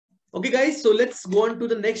Okay, guys, so let's go on to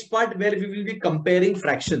the next part where we will be comparing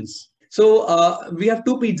fractions. So we have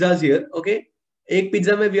two pizzas here. Okay, एक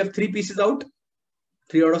pizza में we have 3 pieces out,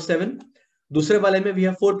 3 out of 7. दूसरे वाले में we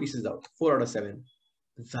have 4 pieces out, 4 out of 7.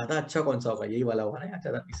 ज्यादा अच्छा कौन सा होगा? यही वाला होगा ना,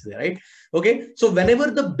 ज्यादा pieces है, right? Okay, so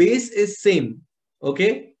whenever the base is same,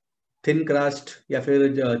 okay, thin क्रास्ट या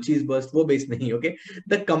फिर चीज बर्स्ट, वो बेस नहीं. Okay,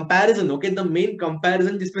 the comparison, okay, the main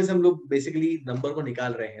comparison जिसमें से हम लोग बेसिकली नंबर को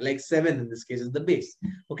निकाल रहे हैं, like 7 in this case is the base.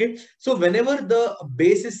 Okay, so whenever the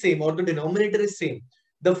base is same और the denominator is same,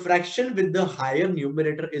 the fraction with the higher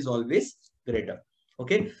numerator is always greater.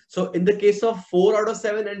 Okay, so in the case of 4 out of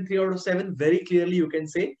 7 and 3 out of 7, very clearly you can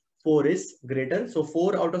say 4 is greater. So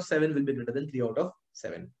 4 out of 7 will be greater than 3 out of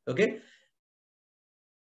 7. Okay,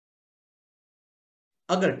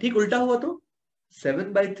 अगर ठीक उल्टा हुआ तो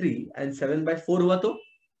 7/3 and 7/4 हुआ तो,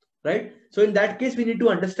 right? So in that case we need to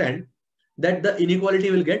understand that the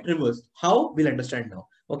inequality will get reversed. How? We'll understand now.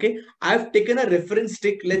 Okay, I've taken a reference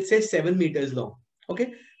stick, let's say 7 meters long.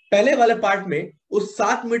 Okay, पहले वाले part में उस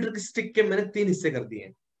 7 metre की stick के मैंने 3 हिस्से कर दिए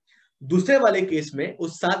हैं. दूसरे वाले केस में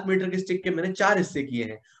उस 7 मीटर की स्टिक के मैंने 4 हिस्से किए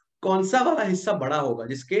हैं. कौन सा वाला हिस्सा बड़ा होगा?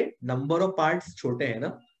 जिसके नंबर ऑफ पार्ट्स छोटे हैं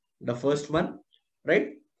ना, the first one,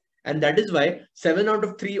 right? And that is why 7 out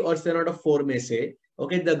of 3 or 7 out of 4 may say,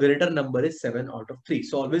 okay, the greater number is 7 out of 3.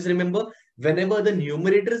 So always remember, whenever the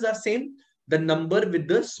numerators are same, the number with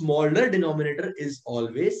the smaller denominator is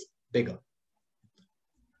always bigger.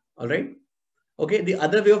 All right. Okay. The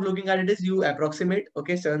other way of looking at it is you approximate.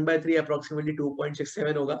 Okay. 7/3 approximately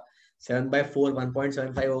 2.67 होगा. 7/4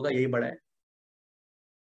 1.75 होगा. यही बड़ा है.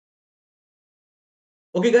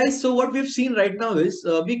 Okay, guys, so what we've seen right now is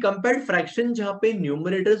we compared fractions jahan pe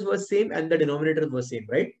numerators were same and the denominators were same,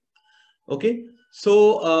 right? Okay, so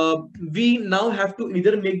we now have to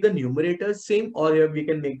either make the numerators same or we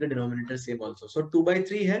can make the denominators same also. So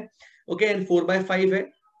 2/3 hai, okay, and 4/5 hai.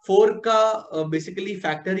 4 ka basically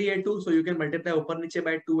factor hi hai 2, so you can multiply upar niche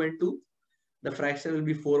by 2 and 2. The fraction will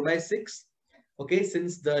be 4/6. Okay,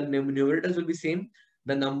 since the numerators will be same,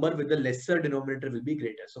 the number with the lesser denominator will be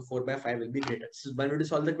greater. So 4/5 will be greater. This is one way to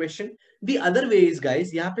solve the question. The other way is,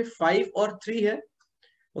 guys, यहाँ पे 5 और 3 है.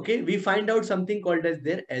 Okay, we find out something called as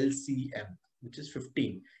their LCM, which is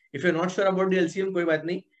 15. If you're not sure about the LCM, कोई बात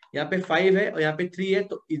नहीं. यहाँ पे 5 है और यहाँ पे 3 है,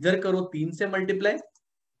 तो इधर करो 3 से मल्टीप्लाई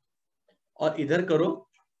और इधर करो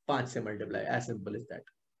 5 से multiply. As simple as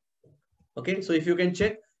that. Okay, so if you can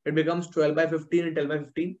check, it becomes 12/15 and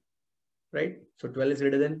 12/15, right? So 12 is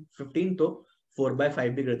greater than 15, so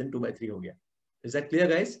 4/5 be greater than 2/3 हो गया. Is that clear,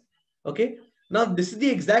 guys? Okay. Now this is the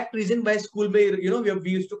exact reason why school में, you know,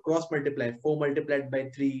 we used to cross multiply 4 multiplied by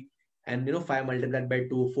 3 and 5 multiplied by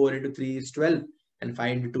 2. 4 into 3 is 12 and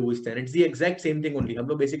 5 into 2 is 10. It's the exact same thing only. हम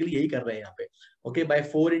लोग basically यही कर रहे हैं यहाँ पे. Okay, by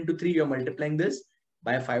 4 into 3 you are multiplying this.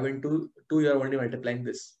 By 5 into 2 you are only multiplying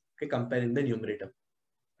this. Okay, comparing the numerator.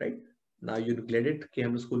 Right? Now you get it कि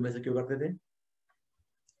हम स्कूल में से क्यों करते थे?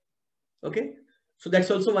 Okay. So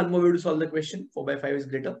that's also one more way to solve the question. 4/5 is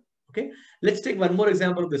greater. Okay. Let's take one more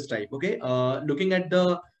example of this type. Okay. Looking at the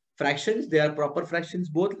fractions, they are proper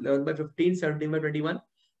fractions both. 11/15, 17/21.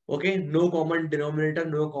 Okay. No common denominator,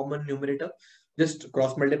 no common numerator. Just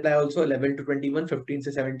cross multiply also. 11 to 21, 15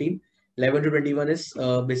 to 17. 11 to 21 is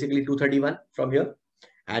basically 231 from here.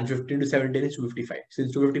 And 15 to 17 is 255.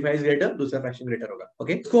 Since 255 is greater, दूसरा fraction greater होगा.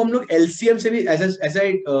 Okay. इसको हम लोग LCM से भी, as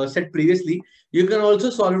I said previously, you can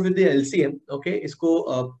also solve it with the LCM. Okay. इसको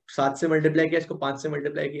 7 से multiply किया, इसको 5 से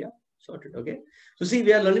multiply किया. Sorted. Okay. So see,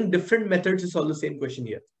 we are learning different methods to solve the same question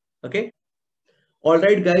here. Okay. All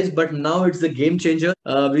right, guys, but now it's the game changer.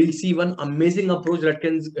 We'll see one amazing approach that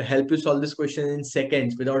can help you solve this question in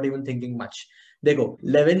seconds without even thinking much. देखो,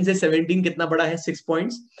 11 से 17 कितना बड़ा है? 6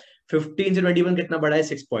 points. 15 से 21 कितना बड़ा है?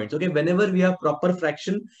 6 points. Okay, whenever we have proper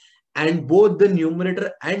fraction and both the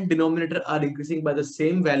numerator and denominator are increasing by the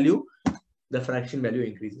same value, the fraction value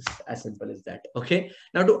increases. As simple as that. Okay.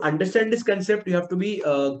 Now to understand this concept, you have to be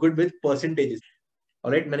good with percentages.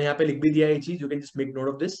 All right, मैंने यहाँ पे लिख भी दिया ये चीज. You can just make note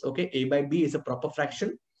of this. Okay, a by b is a proper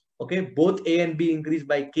fraction. Okay, both a and b increase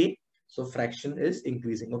by k, so fraction is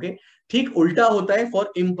increasing. Okay, ठीक उल्टा होता है for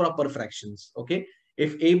improper fractions. Okay,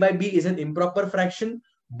 if a by b is an improper fraction,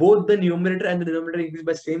 both the numerator and the denominator increase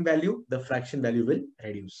by same value, the fraction value will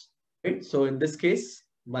reduce. Right? So in this case,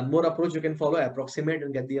 one more approach you can follow: approximate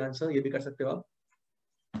and get the answer. ये भी कर सकते हो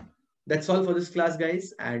आप. That's all for this class,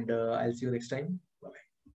 guys, and I'll see you next time.